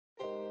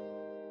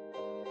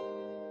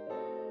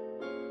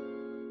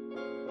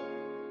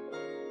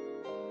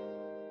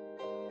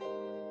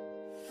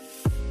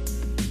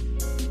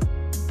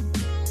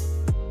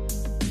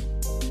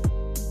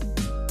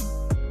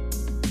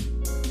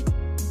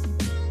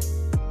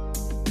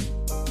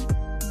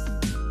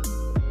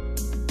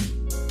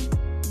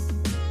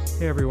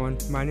Hey everyone,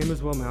 my name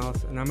is Will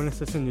Mallas, and I'm an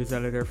assistant news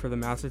editor for the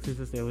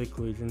Massachusetts Daily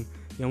Collegian,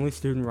 the only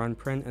student-run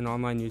print and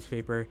online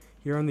newspaper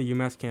here on the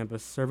UMass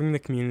campus, serving the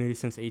community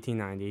since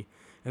 1890.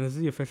 And this is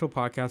the official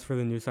podcast for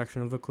the news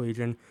section of the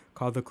Collegian,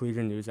 called the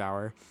Collegian News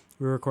Hour.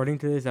 We're recording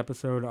today's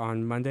episode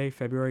on Monday,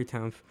 February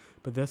 10th,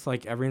 but this,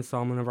 like every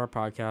installment of our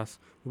podcast,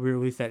 will be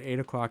released at 8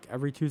 o'clock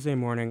every Tuesday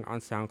morning on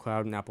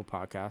SoundCloud and Apple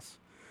Podcasts.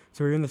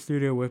 So here in the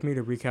studio with me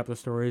to recap the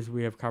stories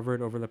we have covered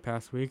over the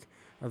past week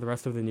are the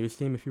rest of the news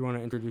team. If you want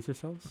to introduce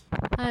yourselves.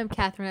 I'm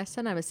Catherine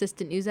Eston. I'm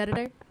assistant news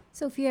editor.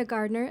 Sophia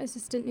Gardner,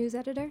 assistant news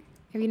editor.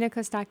 Irina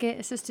Kostakit,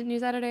 assistant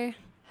news editor.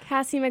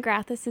 Cassie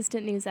McGrath,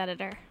 assistant news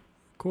editor.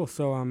 Cool.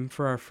 So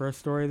for our first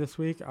story this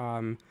week,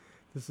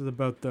 this is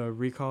about the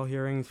recall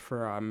hearings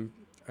for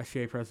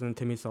SGA President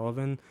Timmy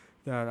Sullivan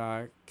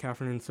that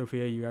Catherine and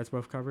Sophia, you guys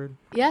both covered.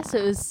 Yes,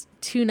 it was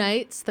 2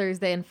 nights,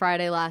 Thursday and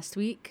Friday last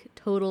week,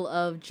 total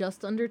of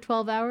just under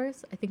 12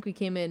 hours. I think we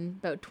came in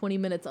about 20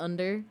 minutes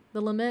under the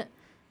limit.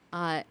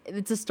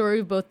 It's a story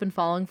we've both been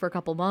following for a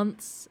couple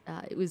months.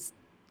 It was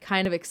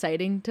kind of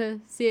exciting to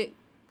see it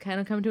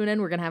kind of come to an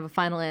end. We're going to have a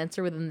final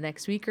answer within the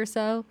next week or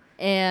so.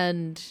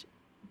 And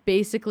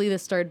basically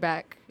this started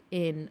back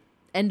in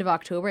end of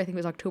October. I think it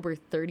was October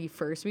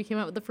 31st we came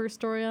out with the first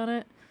story on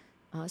it.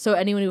 So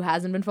anyone who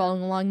hasn't been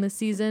following along this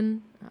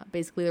season,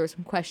 basically there were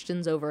some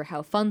questions over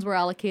how funds were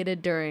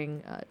allocated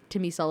during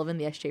Timmy Sullivan,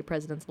 the SGA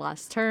president's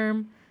last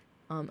term.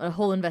 A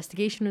whole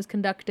investigation was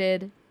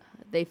conducted.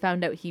 They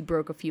found out he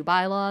broke a few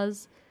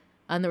bylaws.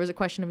 And there was a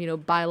question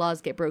of, bylaws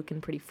get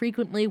broken pretty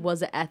frequently.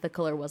 Was it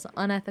ethical or was it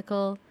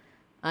unethical?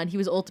 And he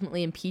was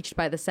ultimately impeached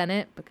by the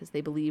Senate because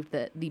they believed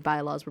that the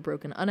bylaws were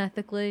broken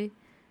unethically.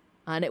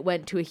 And it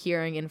went to a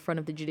hearing in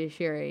front of the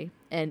judiciary.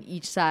 And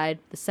each side,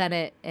 the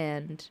Senate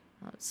and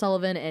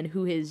Sullivan and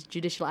who his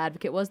judicial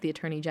advocate was, the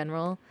Attorney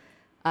General,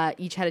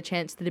 each had a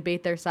chance to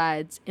debate their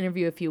sides,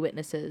 interview a few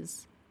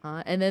witnesses.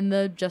 And then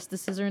the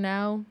justices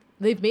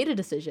they've made a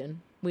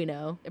decision, we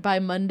know. By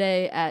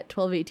Monday at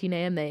 12:18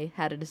 a.m. they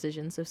had a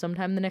decision. So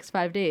sometime in the next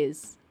 5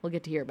 days, we'll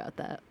get to hear about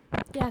that.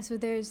 Yeah, so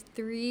there's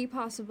 3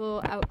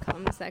 possible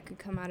outcomes that could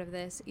come out of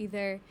this.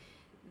 Either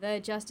the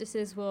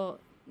justices will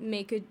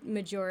make a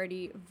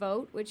majority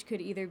vote, which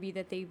could either be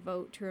that they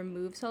vote to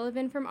remove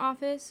Sullivan from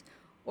office,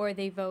 or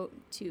they vote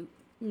to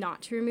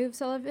not to remove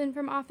Sullivan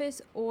from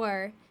office,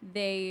 or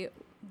they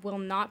will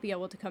not be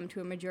able to come to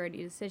a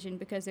majority decision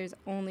because there's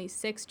only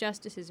 6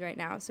 justices right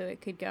now, so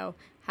it could go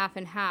half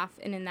and half,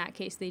 and in that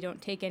case they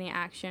don't take any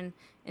action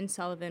and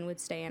Sullivan would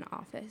stay in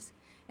office.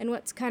 And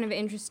what's kind of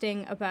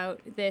interesting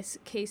about this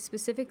case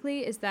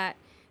specifically is that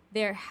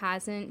there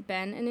hasn't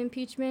been an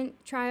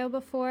impeachment trial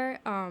before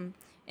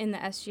in the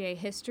SGA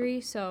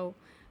history, so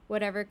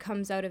whatever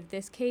comes out of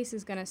this case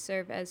is going to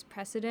serve as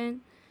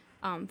precedent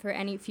for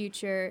any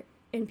future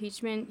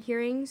impeachment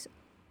hearings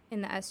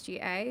in the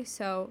SGA.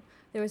 So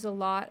there was a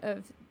lot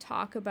of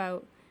talk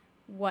about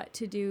what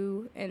to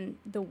do and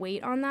the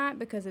weight on that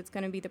because it's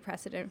going to be the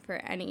precedent for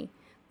any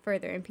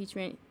further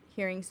impeachment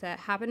hearings that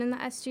happen in the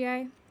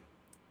SGA.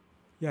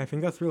 Yeah, I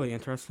think that's really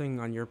interesting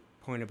on your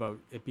point about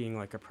it being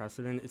like a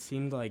precedent. It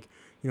seemed like,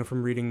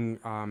 from reading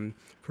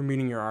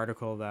your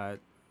article that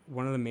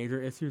one of the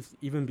major issues,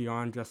 even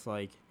beyond just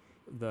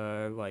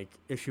the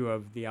issue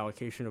of the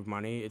allocation of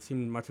money, it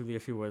seemed much of the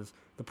issue was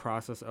the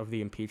process of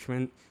the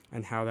impeachment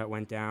and how that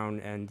went down.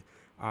 And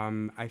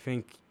I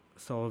think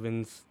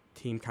Sullivan's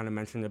team kind of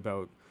mentioned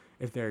about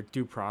if their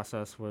due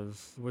process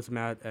was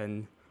met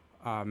and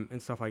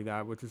stuff like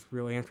that, which is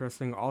really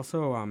interesting.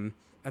 Also,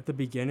 at the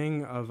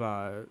beginning of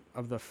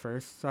the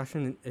first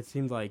session, it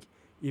seemed like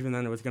even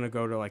then it was going to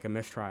go to a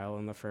mistrial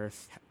in the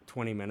first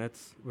 20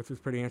 minutes, which was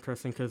pretty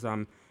interesting because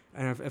and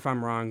if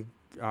I'm wrong,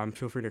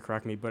 feel free to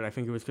correct me, but I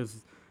think it was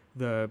because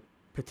the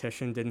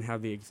petition didn't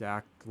have the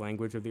exact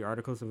language of the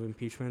articles of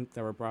impeachment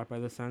that were brought by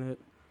the Senate.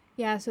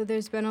 Yeah, so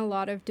there's been a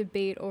lot of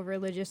debate over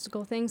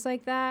logistical things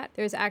like that.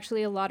 There's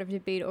actually a lot of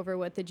debate over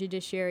what the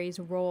judiciary's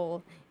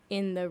role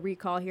in the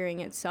recall hearing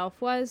itself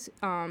was.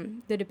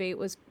 The debate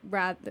was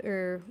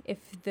rather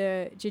if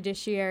the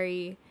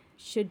judiciary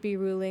should be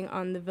ruling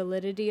on the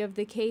validity of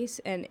the case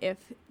and if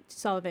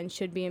Sullivan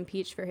should be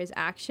impeached for his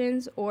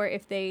actions, or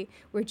if they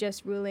were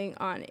just ruling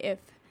on if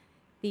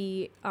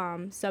the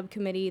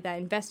subcommittee that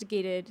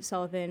investigated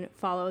Sullivan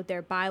followed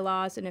their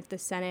bylaws and if the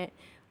Senate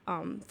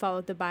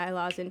followed the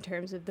bylaws in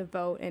terms of the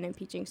vote and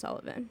impeaching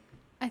Sullivan.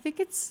 I think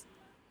it's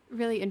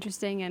really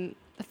interesting, and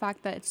the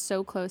fact that it's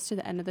so close to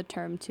the end of the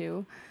term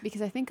too,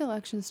 because I think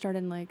elections start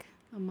in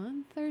a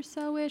month or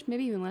so-ish,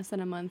 maybe even less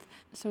than a month.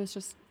 So it's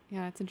just,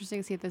 it's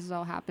interesting to see if this is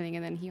all happening,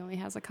 and then he only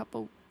has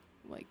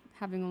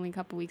having only a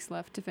couple weeks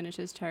left to finish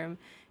his term.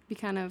 Be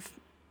kind of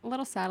a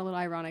little sad, a little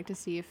ironic to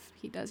see if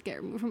he does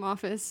get removed from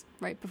office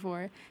right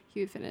before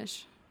he would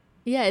finish.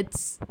 Yeah,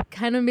 it's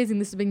kind of amazing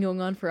this has been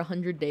going on for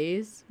 100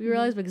 days, we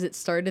realized, because it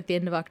started at the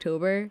end of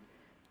October.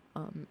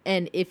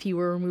 And if he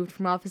were removed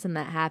from office and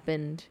that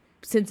happened,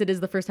 since it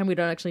is the first time, we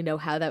don't actually know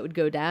how that would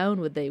go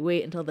down. Would they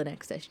wait until the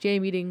next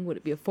SGA meeting? Would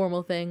it be a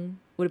formal thing?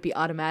 Would it be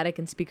automatic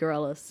and Speaker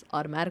Ellis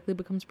automatically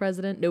becomes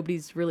president?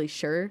 Nobody's really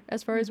sure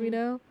as far as we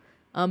know.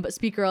 But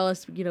Speaker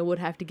Ellis, would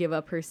have to give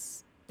up her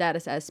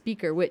status as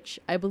speaker, which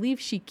I believe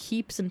she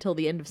keeps until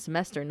the end of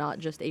semester, not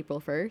just April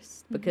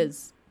 1st,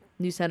 because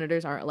new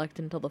senators aren't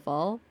elected until the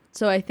fall.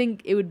 So I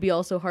think it would be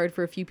also hard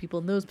for a few people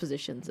in those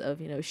positions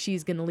of,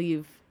 she's going to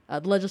leave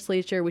the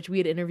legislature, which we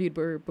had interviewed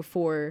her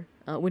before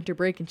winter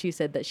break, and she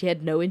said that she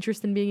had no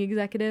interest in being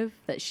executive,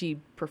 that she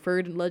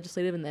preferred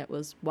legislative, and that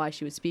was why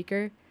she was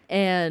speaker.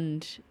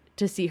 And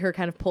to see her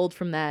kind of pulled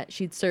from that,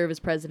 she'd serve as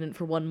president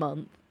for 1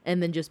 month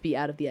and then just be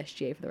out of the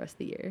SGA for the rest of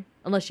the year.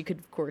 Unless she could,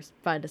 of course,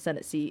 find a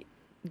Senate seat,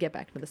 get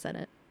back to the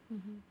Senate.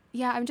 Mm-hmm.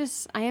 Yeah,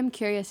 I am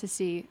curious to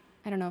see,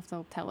 I don't know if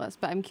they'll tell us,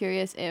 but I'm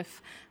curious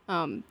if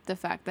the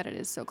fact that it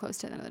is so close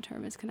to the end of the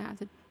term is going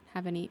to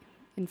have any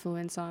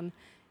influence on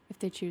if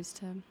they choose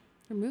to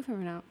remove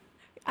him or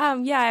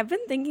not. Yeah, I've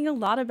been thinking a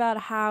lot about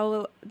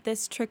how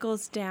this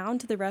trickles down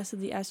to the rest of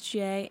the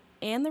SGA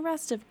and the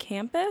rest of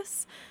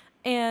campus.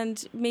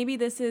 And maybe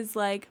this is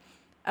like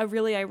a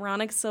really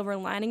ironic silver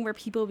lining where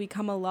people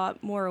become a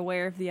lot more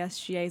aware of the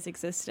SGA's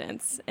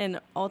existence and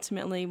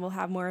ultimately will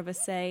have more of a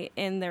say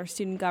in their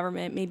student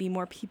government. Maybe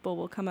more people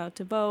will come out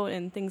to vote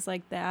and things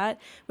like that,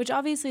 which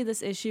obviously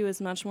this issue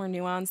is much more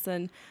nuanced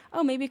than,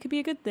 maybe it could be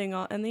a good thing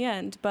in the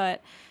end.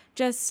 But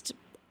just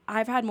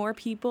I've had more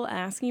people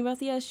asking about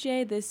the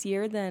SGA this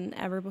year than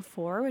ever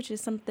before, which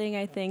is something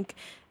I think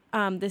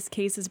this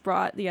case has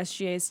brought the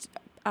SGA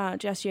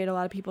to a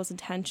lot of people's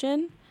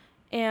attention.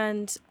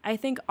 And I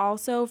think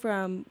also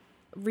from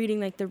reading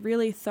like the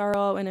really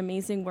thorough and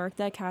amazing work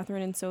that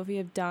Catherine and Sophie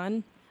have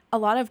done, a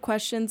lot of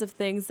questions of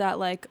things that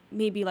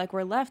maybe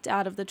were left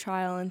out of the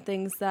trial and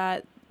things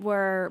that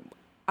were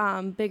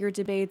bigger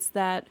debates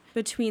that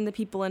between the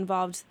people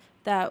involved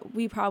that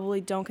we probably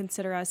don't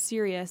consider as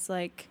serious,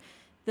 like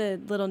the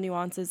little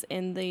nuances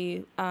in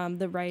the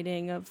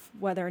writing of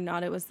whether or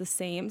not it was the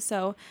same.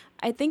 So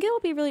I think it will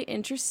be really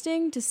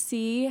interesting to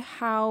see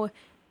how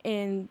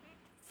in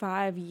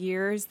 5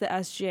 years the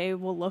SGA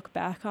will look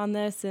back on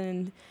this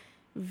and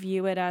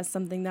view it as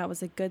something that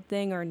was a good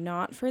thing or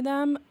not for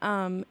them,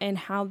 and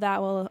how that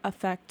will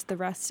affect the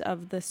rest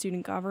of the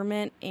student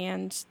government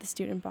and the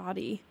student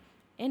body,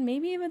 and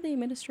maybe even the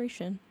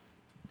administration.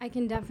 I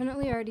can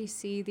definitely already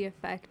see the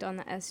effect on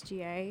the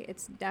SGA.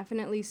 It's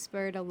definitely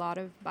spurred a lot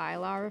of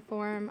bylaw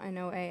reform. I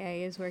know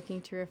AA is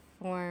working to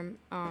reform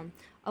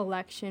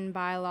election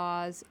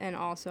bylaws, and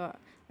also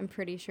I'm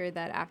pretty sure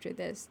that after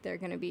this they're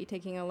going to be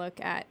taking a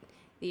look at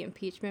the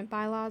impeachment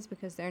bylaws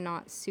because they're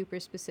not super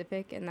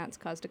specific, and that's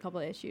caused a couple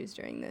of issues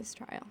during this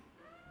trial.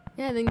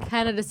 Yeah, and then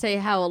kind of to say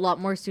how a lot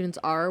more students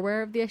are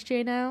aware of the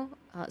SGA now.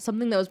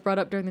 Something that was brought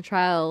up during the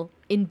trial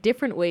in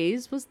different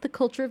ways was the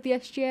culture of the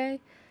SGA.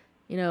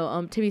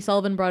 Timmy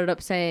Sullivan brought it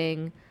up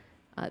saying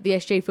the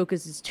SGA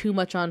focuses too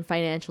much on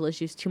financial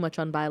issues, too much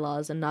on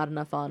bylaws, and not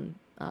enough on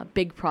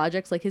big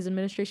projects like his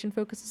administration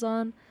focuses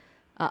on.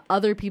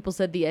 Other people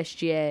said the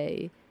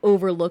SGA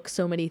overlooks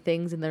so many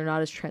things and they're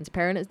not as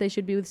transparent as they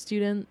should be with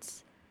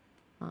students.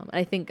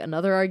 I think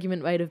another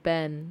argument might have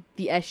been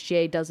the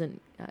SGA doesn't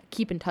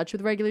keep in touch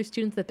with regular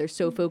students, that they're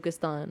so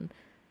focused on,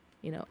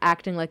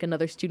 acting like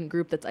another student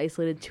group that's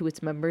isolated to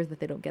its members that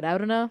they don't get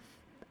out enough.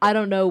 I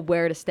don't know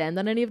where to stand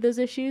on any of those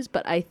issues,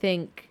 but I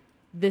think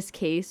this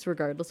case,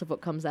 regardless of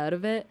what comes out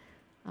of it,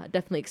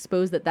 definitely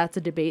exposed that that's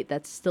a debate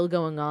that's still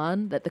going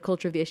on, that the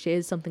culture of the SGA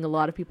is something a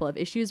lot of people have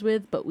issues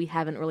with, but we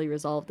haven't really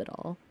resolved it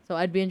all. So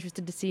I'd be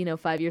interested to see,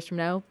 5 years from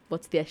now,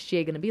 what's the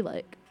SGA going to be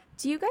like?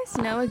 Do you guys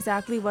know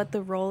exactly what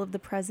the role of the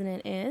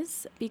president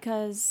is?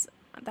 Because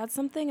that's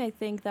something I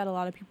think that a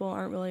lot of people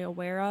aren't really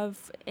aware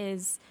of,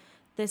 is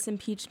this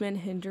impeachment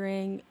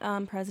hindering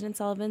President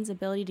Sullivan's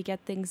ability to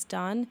get things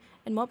done?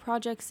 And what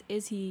projects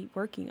is he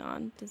working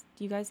on? Do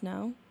you guys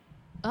know?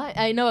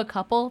 I know a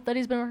couple that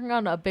he's been working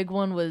on. A big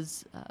one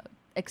was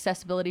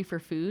accessibility for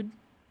food.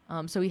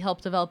 So he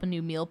helped develop a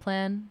new meal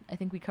plan. I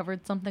think we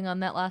covered something on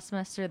that last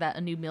semester, that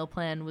a new meal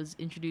plan was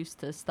introduced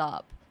to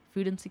stop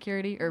food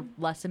insecurity or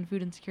lessen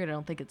food insecurity. I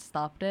don't think it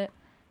stopped it.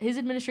 His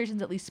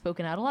administration's at least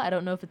spoken out a lot. I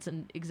don't know if it's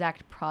an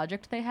exact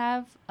project they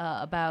have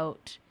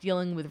about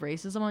dealing with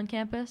racism on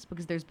campus,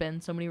 because there's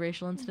been so many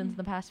racial incidents in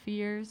the past few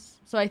years.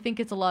 So I think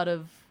it's a lot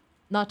of,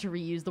 not to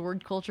reuse the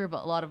word culture,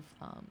 but a lot of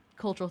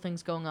cultural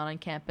things going on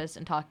campus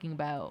and talking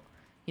about,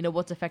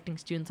 what's affecting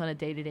students on a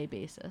day-to-day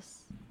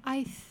basis.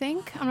 I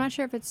think, I'm not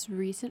sure if it's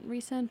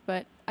recent,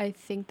 but I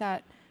think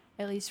that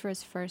at least for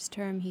his first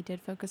term, he did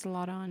focus a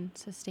lot on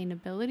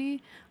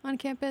sustainability on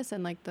campus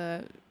and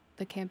the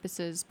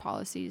campus's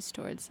policies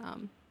towards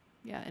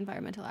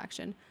environmental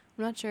action.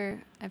 I'm not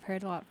sure. I've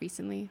heard a lot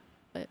recently,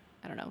 but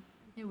I don't know.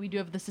 Yeah, we do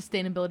have the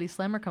Sustainability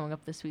Slammer coming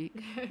up this week,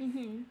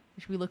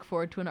 which we look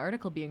forward to an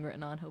article being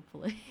written on,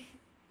 hopefully.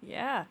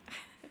 Yeah.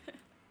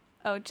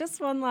 Oh, just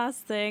one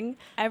last thing.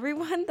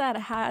 Everyone that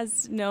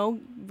has no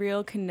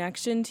real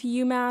connection to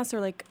UMass,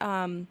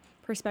 or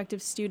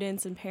prospective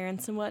students and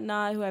parents and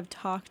whatnot who I've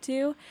talked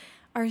to,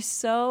 are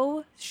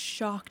so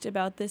shocked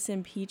about this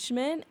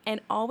impeachment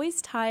and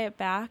always tie it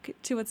back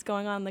to what's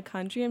going on in the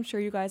country. I'm sure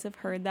you guys have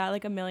heard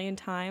that a million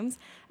times.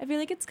 I feel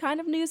like it's kind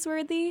of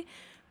newsworthy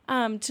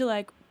to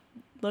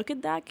look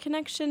at that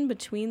connection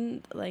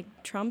between like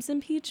Trump's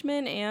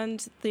impeachment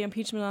and the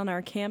impeachment on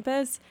our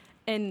campus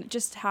and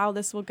just how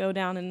this will go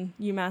down in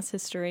UMass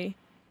history.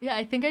 Yeah,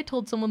 I think I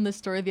told someone this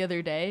story the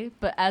other day,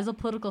 but as a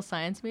political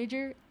science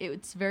major,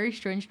 it's very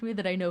strange to me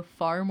that I know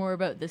far more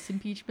about this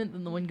impeachment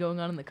than the one going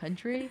on in the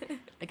country.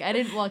 Like, I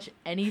didn't watch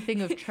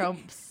anything of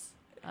Trump's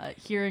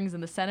hearings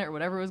in the Senate or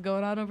whatever was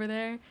going on over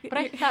there, but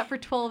I sat for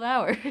 12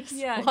 hours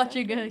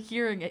watching a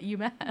hearing at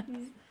UMass.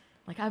 Mm-hmm.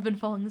 Like, I've been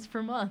following this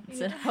for months,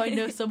 and how I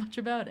know so much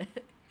about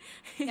it.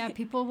 Yeah,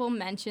 people will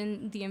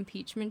mention the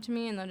impeachment to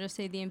me, and they'll just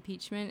say the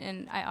impeachment,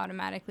 and I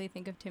automatically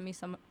think of Timmy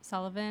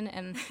Sullivan,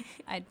 and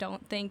I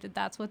don't think that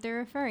that's what they're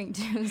referring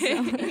to.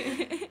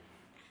 So.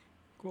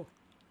 Cool.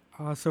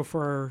 So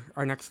for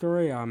our next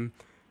story,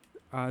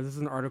 this is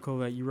an article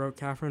that you wrote,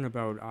 Catherine,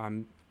 about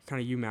kind of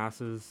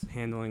UMass's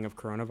handling of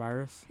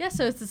coronavirus. Yeah,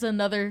 so this is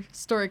another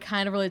story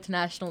kind of related to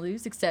national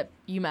news, except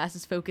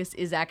UMass's focus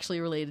is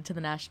actually related to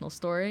the national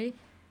story.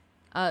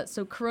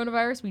 So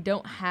coronavirus, we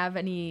don't have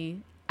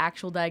any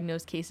actual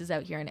diagnosed cases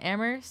out here in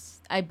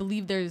Amherst. I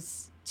believe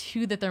there's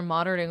 2 that they're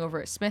monitoring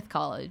over at Smith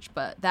College,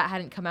 but that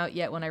hadn't come out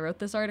yet when I wrote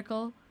this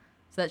article,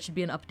 so that should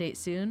be an update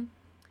soon.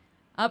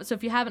 So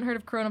if you haven't heard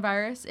of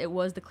coronavirus, it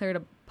was declared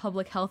a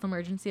public health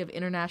emergency of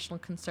international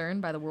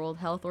concern by the World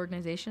Health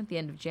Organization at the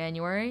end of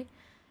January.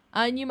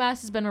 And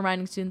UMass has been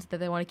reminding students that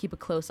they want to keep a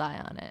close eye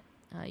on it.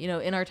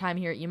 In our time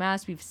here at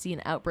UMass, we've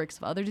seen outbreaks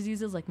of other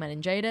diseases like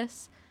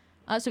meningitis.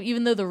 So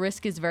even though the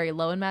risk is very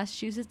low in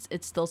Massachusetts,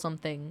 it's still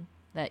something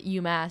that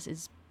UMass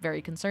is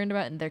very concerned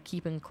about and they're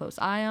keeping a close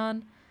eye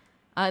on.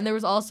 And there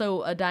was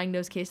also a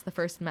diagnosed case, the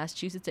first in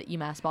Massachusetts, at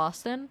UMass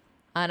Boston.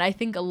 And I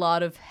think a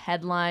lot of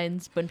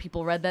headlines, when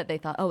people read that, they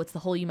thought, oh, it's the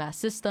whole UMass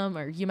system,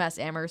 or UMass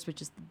Amherst,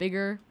 which is the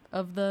bigger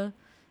of the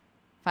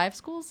 6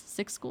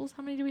 schools.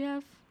 How many do we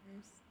have?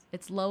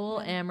 It's Lowell,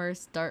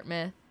 Amherst,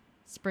 Dartmouth,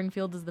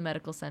 Springfield is the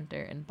medical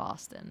center, and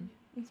Boston.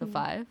 So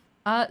 5.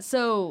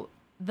 So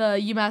the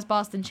UMass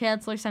Boston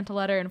chancellor sent a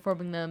letter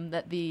informing them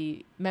that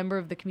the member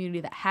of the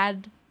community that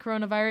had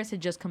coronavirus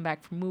had just come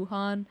back from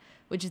Wuhan,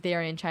 which is the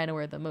area in China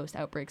where the most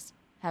outbreaks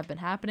have been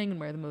happening and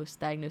where the most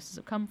diagnoses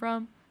have come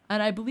from.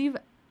 And I believe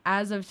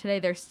as of today,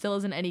 there still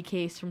isn't any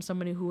case from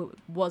somebody who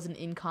wasn't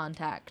in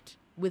contact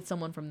with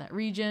someone from that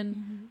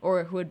region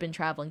or who had been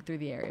traveling through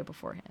the area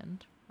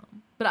beforehand.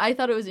 But I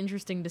thought it was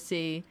interesting to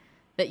see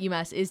that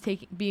UMass is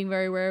being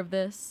very aware of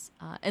this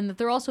and that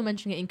they're also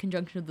mentioning it in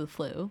conjunction with the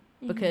flu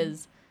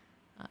because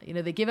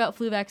they give out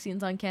flu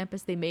vaccines on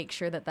campus. They make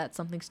sure that that's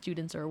something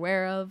students are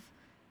aware of,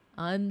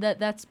 and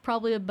that's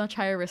probably a much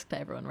higher risk to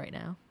everyone right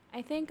now.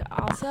 I think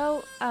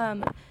also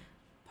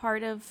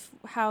part of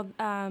how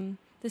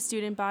the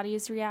student body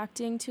is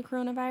reacting to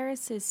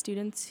coronavirus is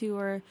students who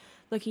are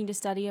looking to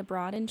study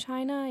abroad in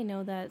China. I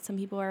know that some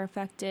people are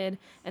affected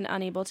and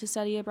unable to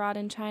study abroad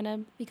in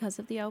China because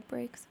of the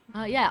outbreaks.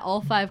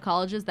 All 5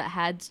 colleges that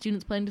had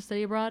students planning to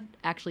study abroad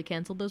actually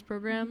canceled those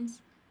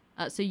programs.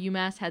 So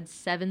UMass had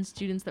 7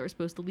 students that were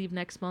supposed to leave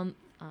next month.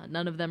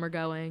 None of them are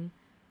going.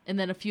 And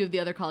then a few of the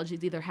other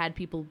colleges either had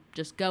people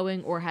just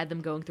going or had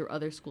them going through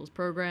other schools'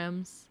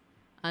 programs.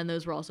 And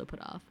those were also put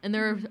off. And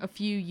there are a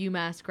few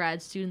UMass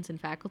grad students and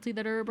faculty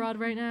that are abroad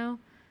right now.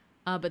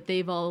 But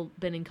they've all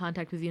been in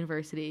contact with the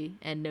university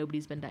and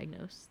nobody's been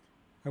diagnosed.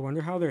 I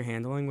wonder how they're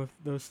handling with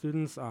those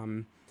students,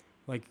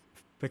 like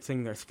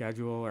fixing their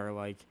schedule or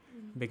like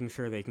making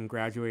sure they can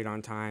graduate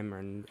on time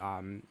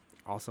and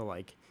also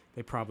like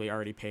they probably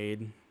already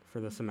paid for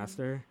the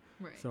semester.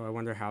 Right. So I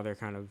wonder how they're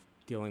kind of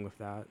dealing with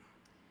that.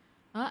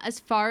 As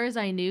far as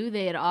I knew,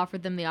 they had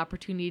offered them the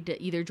opportunity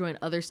to either join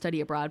other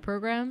study abroad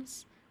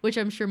programs, which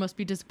I'm sure must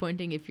be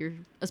disappointing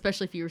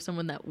especially if you were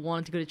someone that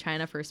wanted to go to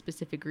China for a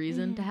specific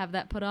reason to have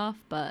that put off.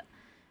 But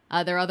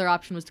their other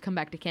option was to come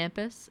back to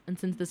campus. And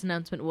since this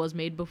announcement was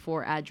made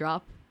before ad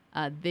drop,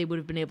 they would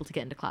have been able to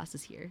get into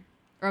classes here.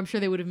 Or I'm sure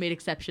they would have made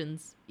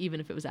exceptions even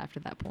if it was after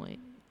that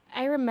point.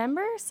 I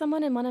remember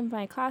someone in one of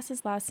my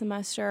classes last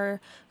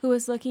semester who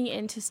was looking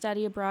into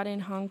study abroad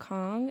in Hong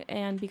Kong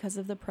and because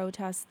of the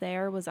protests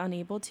there was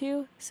unable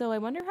to. So I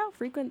wonder how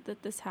frequent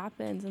that this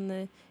happens and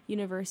the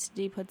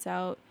university puts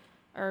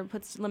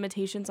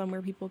limitations on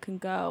where people can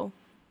go.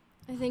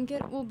 I think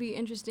it will be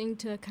interesting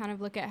to kind of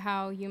look at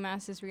how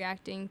UMass is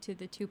reacting to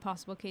the 2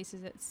 possible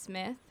cases at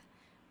Smith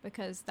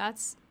because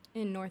that's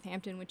in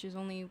Northampton, which is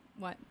only,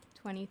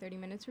 20-30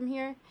 minutes from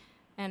here.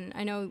 And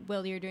I know,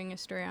 Will, you're doing a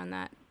story on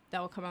that. That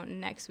will come out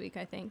next week,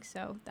 I think.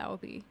 So that will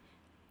be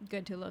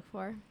good to look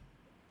for.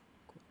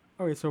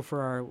 Okay, so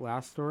for our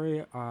last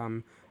story,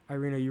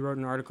 Irina, you wrote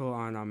an article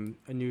on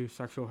a new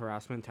sexual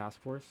harassment task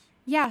force.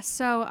 Yeah,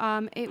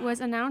 so it was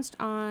announced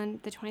on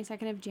the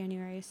 22nd of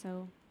January,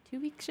 so 2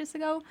 weeks just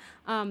ago,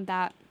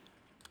 that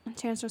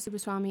Chancellor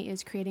Subuswamy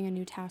is creating a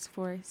new task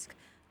force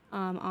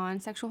on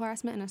sexual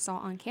harassment and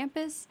assault on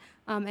campus,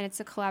 and it's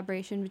a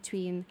collaboration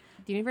between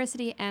the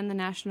university and the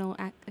National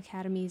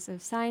Academies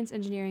of Science,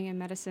 Engineering, and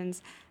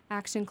Medicine's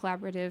Action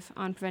Collaborative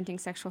on Preventing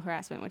Sexual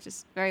Harassment, which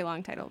is a very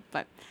long title,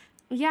 but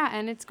yeah,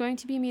 and it's going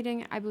to be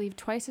meeting, I believe,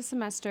 twice a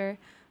semester,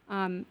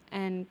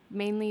 And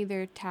mainly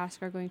their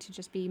tasks are going to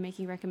just be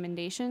making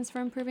recommendations for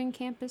improving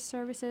campus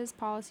services,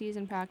 policies,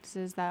 and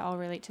practices that all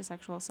relate to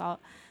sexual assault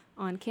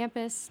on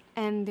campus.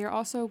 And they're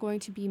also going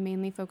to be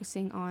mainly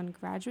focusing on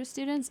graduate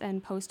students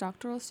and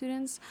postdoctoral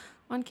students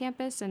on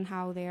campus and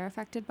how they are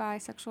affected by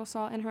sexual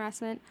assault and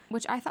harassment,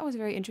 which I thought was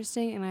very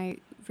interesting. And I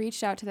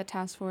reached out to the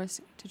task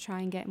force to try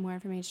and get more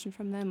information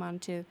from them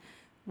onto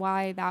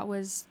why that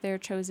was their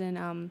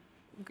chosen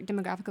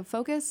demographic of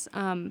focus,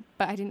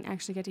 but I didn't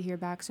actually get to hear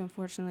back, so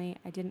unfortunately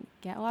I didn't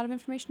get a lot of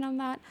information on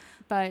that.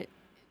 But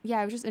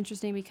yeah, it was just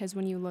interesting because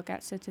when you look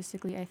at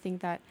statistically, I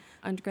think that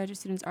undergraduate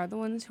students are the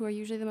ones who are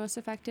usually the most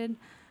affected.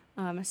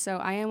 So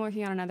I am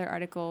working on another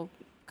article,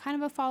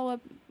 kind of a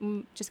follow-up,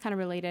 just kind of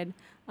related,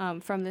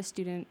 from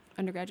the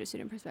undergraduate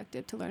student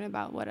perspective, to learn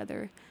about what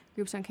other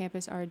groups on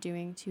campus are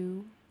doing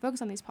to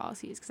focus on these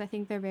policies, because I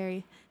think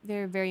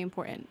they're very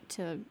important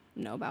to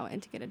know about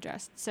and to get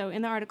addressed. So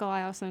in the article,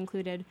 I also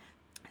included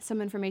some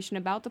information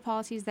about the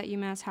policies that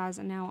UMass has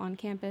now on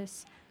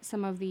campus,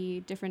 some of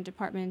the different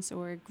departments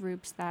or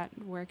groups that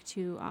work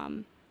to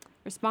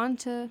respond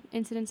to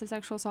incidents of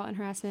sexual assault and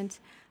harassment,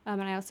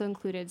 and I also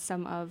included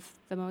some of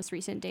the most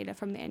recent data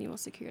from the annual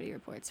security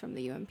reports from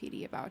the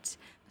UMPD about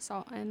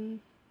assault and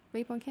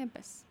rape on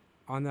campus.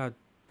 On that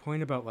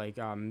point about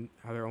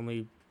how they're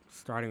only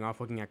starting off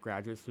looking at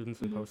graduate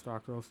students and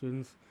postdoctoral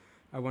students,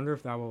 I wonder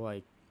if that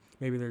will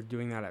maybe they're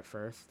doing that at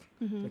first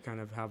to kind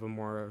of have a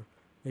more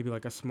maybe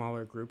a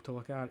smaller group to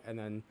look at, and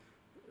then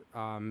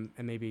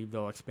and maybe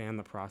they'll expand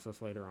the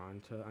process later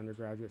on to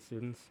undergraduate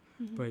students.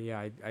 But yeah,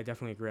 I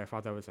definitely agree. I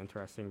thought that was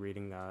interesting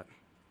reading that.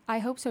 I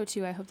hope so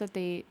too. I hope that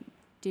they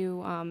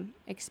do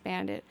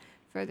expand it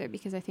further,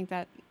 because I think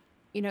that,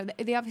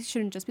 they obviously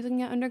shouldn't just be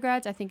looking at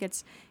undergrads. I think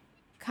it's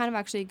kind of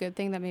actually a good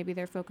thing that maybe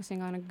they're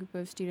focusing on a group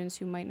of students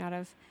who might not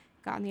have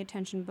gotten the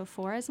attention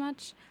before as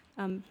much.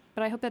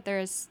 But I hope that there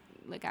is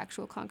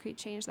actual concrete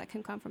change that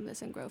can come from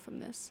this and grow from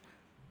this.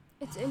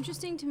 It's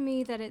interesting to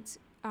me that it's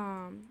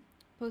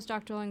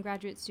postdoctoral and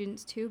graduate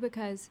students too,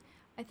 because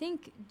I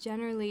think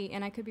generally,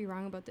 and I could be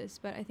wrong about this,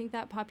 but I think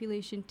that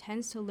population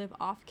tends to live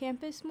off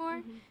campus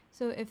more.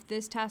 So if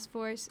this task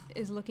force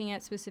is looking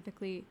at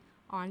specifically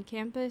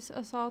on-campus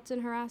assaults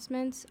and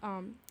harassments,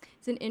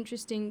 it's an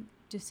interesting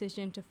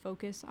decision to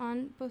focus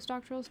on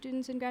postdoctoral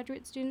students and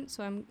graduate students.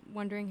 So I'm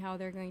wondering how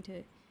they're going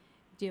to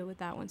deal with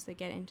that once they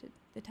get into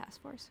the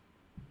task force.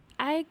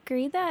 I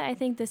agree that I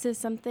think this is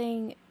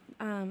something,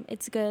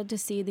 it's good to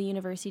see the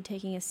university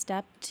taking a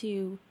step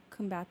to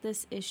combat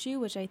this issue,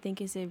 which I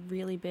think is a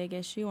really big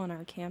issue on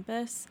our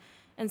campus,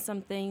 and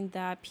something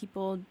that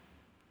people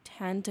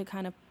tend to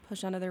kind of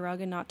push under the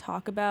rug and not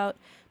talk about.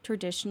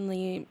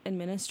 Traditionally,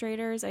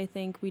 administrators, I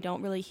think we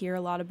don't really hear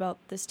a lot about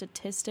the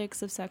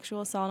statistics of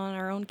sexual assault on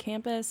our own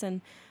campus,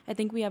 and I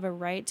think we have a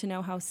right to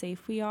know how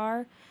safe we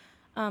are.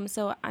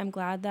 So I'm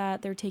glad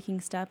that they're taking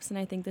steps, and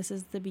I think this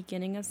is the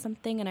beginning of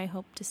something, and I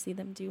hope to see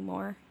them do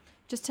more.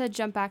 Just to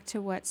jump back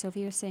to what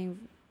Sophie was saying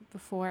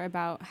before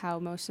about how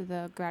most of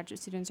the graduate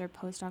students or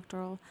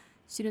postdoctoral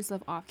students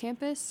live off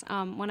campus,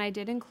 when I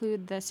did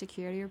include the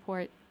security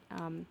report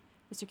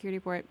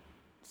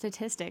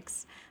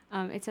statistics,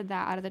 it said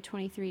that out of the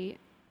 23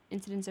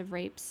 incidents of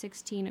rape,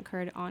 16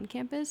 occurred on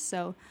campus.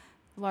 So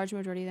a large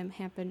majority of them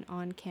happened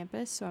on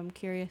campus. So I'm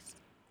curious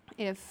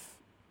I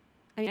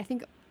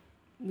think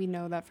we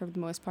know that for the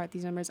most part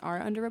these numbers are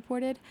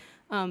underreported,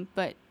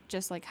 but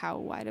just how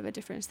wide of a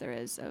difference there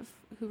is of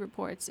who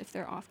reports if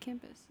they're off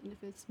campus, and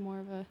if it's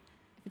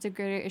a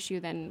greater issue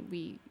than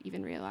we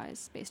even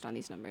realize based on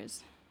these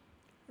numbers.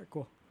 Very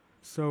cool.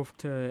 So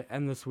to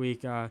end this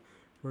week,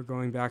 we're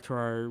going back to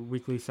our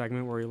weekly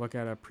segment where we look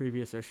at a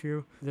previous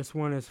issue. This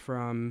one is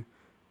from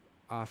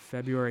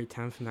February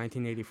 10th,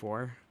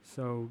 1984.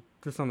 So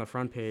just on the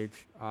front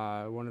page,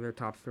 one of their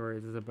top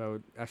stories is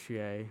about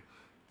SGA.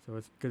 So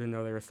it's good to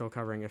know they were still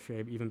covering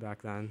SGA even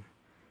back then.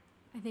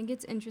 I think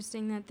it's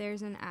interesting that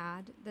there's an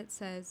ad that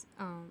says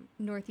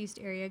Northeast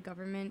area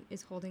government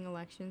is holding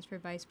elections for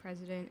vice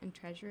president and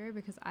treasurer,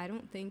 because I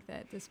don't think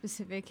that the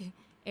specific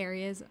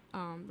areas,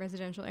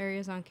 residential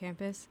areas on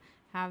campus,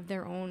 have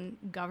their own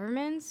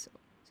governments.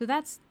 So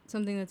that's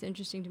something that's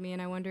interesting to me,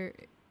 and I wonder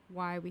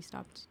why we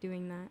stopped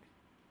doing that.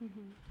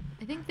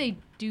 I think they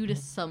do to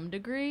some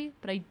degree,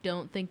 but I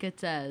don't think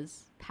it's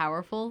as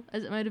powerful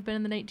as it might have been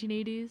in the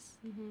 1980s.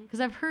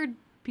 Because I've heard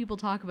people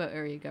talk about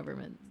area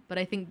government, but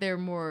I think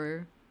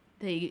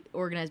they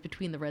organize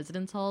between the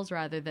residence halls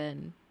rather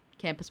than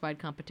campus-wide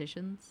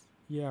competitions.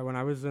 Yeah, when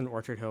I was in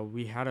Orchard Hill,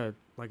 we had a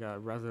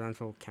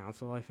residential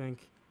council, I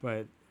think,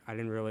 but I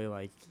didn't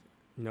really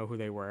know who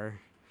they were,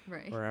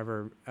 right, or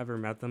ever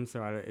met them.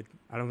 So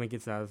I don't think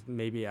it's as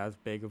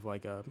big of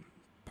a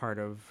part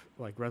of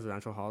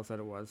residential halls that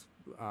it was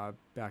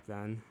back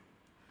then.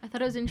 I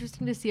thought it was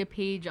interesting to see a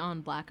page on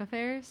Black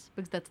affairs,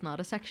 because that's not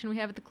a section we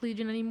have at the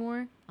Collegian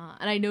anymore.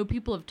 And I know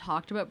people have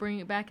talked about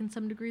bringing it back in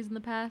some degrees in the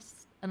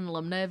past. At an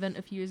alumni event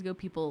a few years ago,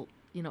 people,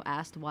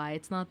 asked why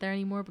it's not there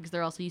anymore, because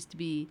there also used to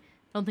be,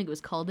 I don't think it was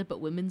called it,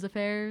 but women's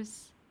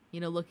affairs,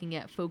 looking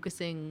at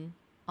focusing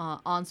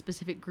on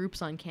specific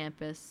groups on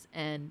campus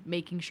and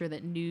making sure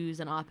that news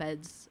and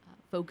op-eds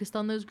focused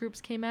on those groups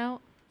came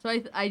out.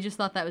 So I just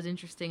thought that was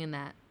interesting in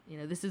that,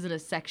 this isn't a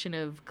section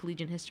of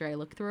collegiate history I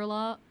look through a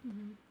lot.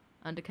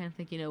 And to kind of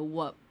think,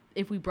 what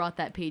if we brought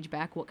that page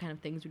back, what kind of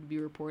things would we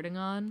be reporting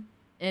on?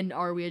 And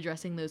are we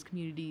addressing those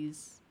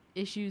communities'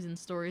 issues and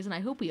stories? And I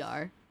hope we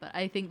are. But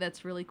I think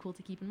that's really cool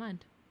to keep in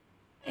mind.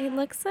 It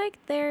looks like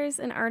there's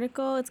an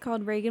article, it's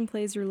called Reagan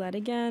Plays Roulette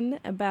Again,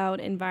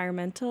 about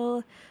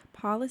environmental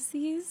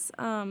policies,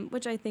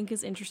 which I think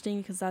is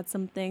interesting because that's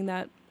something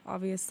that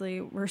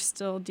obviously we're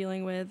still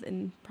dealing with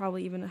in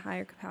probably even a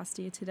higher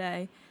capacity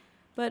today.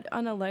 But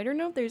on a lighter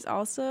note, there's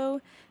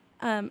also,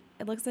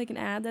 it looks like an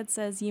ad that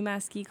says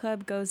UMass Ski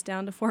Club goes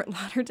down to Fort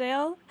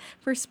Lauderdale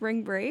for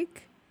spring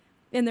break.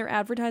 And they're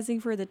advertising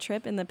for the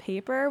trip in the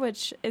paper,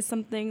 which is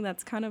something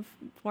that's kind of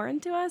foreign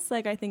to us.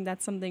 Like, I think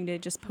that's something to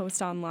just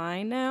post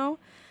online now.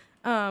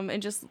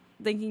 And just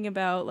thinking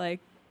about,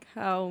 like,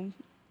 how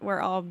we're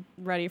all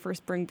ready for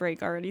spring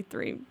break already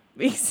 3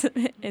 weeks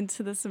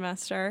into the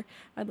semester.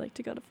 I'd like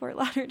to go to Fort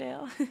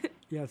Lauderdale.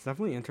 Yeah, it's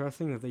definitely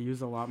interesting that they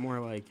use a lot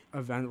more, like,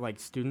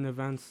 student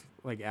events,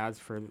 like, ads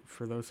for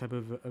those type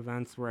of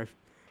events, where I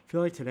feel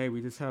like today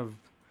we just have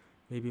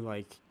maybe,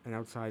 like, an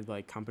outside,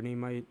 like, company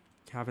might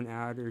have an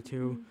ad or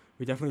two.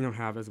 We definitely don't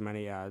have as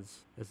many ads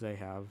as they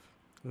have.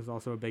 There's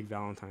also a big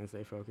Valentine's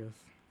Day focus.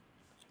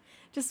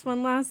 Just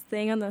one last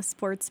thing on the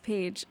sports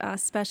page.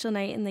 Special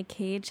Night in the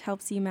Cage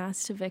helps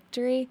UMass to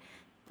victory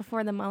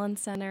before the Mullen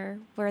Center,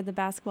 where the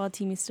basketball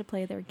team used to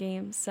play their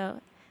games.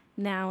 So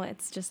now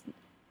it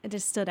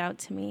just stood out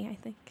to me, I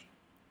think.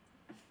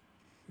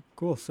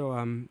 Cool. So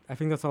I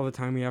think that's all the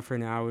time we have for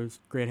now. It was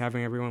great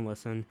having everyone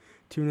listen.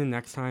 Tune in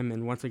next time.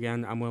 And once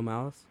again, I'm Will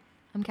Mallas.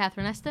 I'm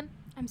Catherine Eston.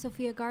 I'm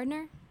Sophia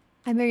Gardner.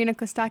 I'm Marina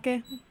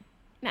Kostake.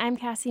 And I'm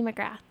Cassie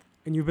McGrath.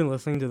 And you've been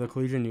listening to the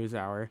Collegian News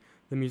Hour.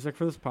 The music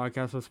for this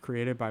podcast was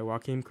created by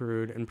Joaquim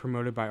Karud and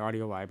promoted by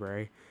Audio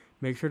Library.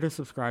 Make sure to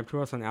subscribe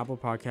to us on Apple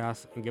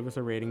Podcasts and give us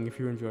a rating if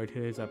you enjoyed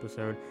today's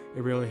episode.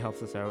 It really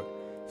helps us out.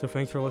 So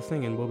thanks for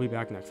listening, and we'll be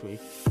back next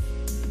week.